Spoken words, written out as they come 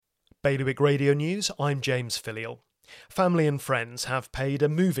Bailiwick Radio News, I'm James Filial. Family and friends have paid a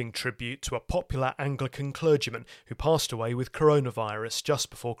moving tribute to a popular Anglican clergyman who passed away with coronavirus just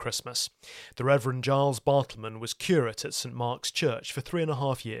before Christmas. The Reverend Giles Bartleman was curate at St Mark's Church for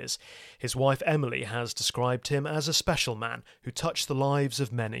 3.5 years. His wife Emily has described him as a special man who touched the lives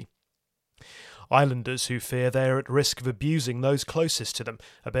of many. Islanders who fear they are at risk of abusing those closest to them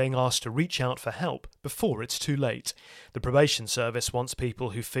are being asked to reach out for help before it's too late. The probation service wants people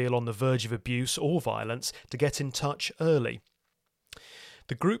who feel on the verge of abuse or violence to get in touch early.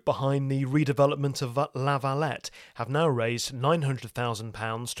 The group behind the redevelopment of La Valette have now raised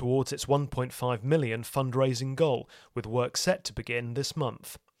 £900,000 towards its £1.5 million fundraising goal, with work set to begin this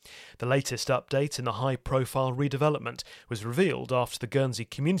month. The latest update in the high-profile redevelopment was revealed after the Guernsey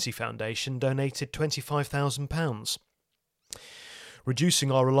Community Foundation donated £25,000.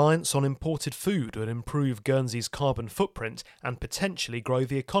 Reducing our reliance on imported food would improve Guernsey's carbon footprint and potentially grow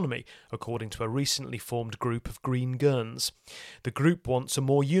the economy, according to a recently formed group of Green Guerns. The group wants a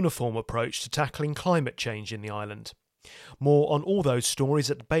more uniform approach to tackling climate change in the island. More on all those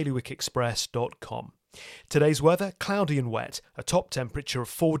stories at bailiwickexpress.com. Today's weather, cloudy and wet, a top temperature of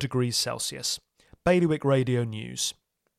 4 degrees Celsius. Bailiwick Radio News.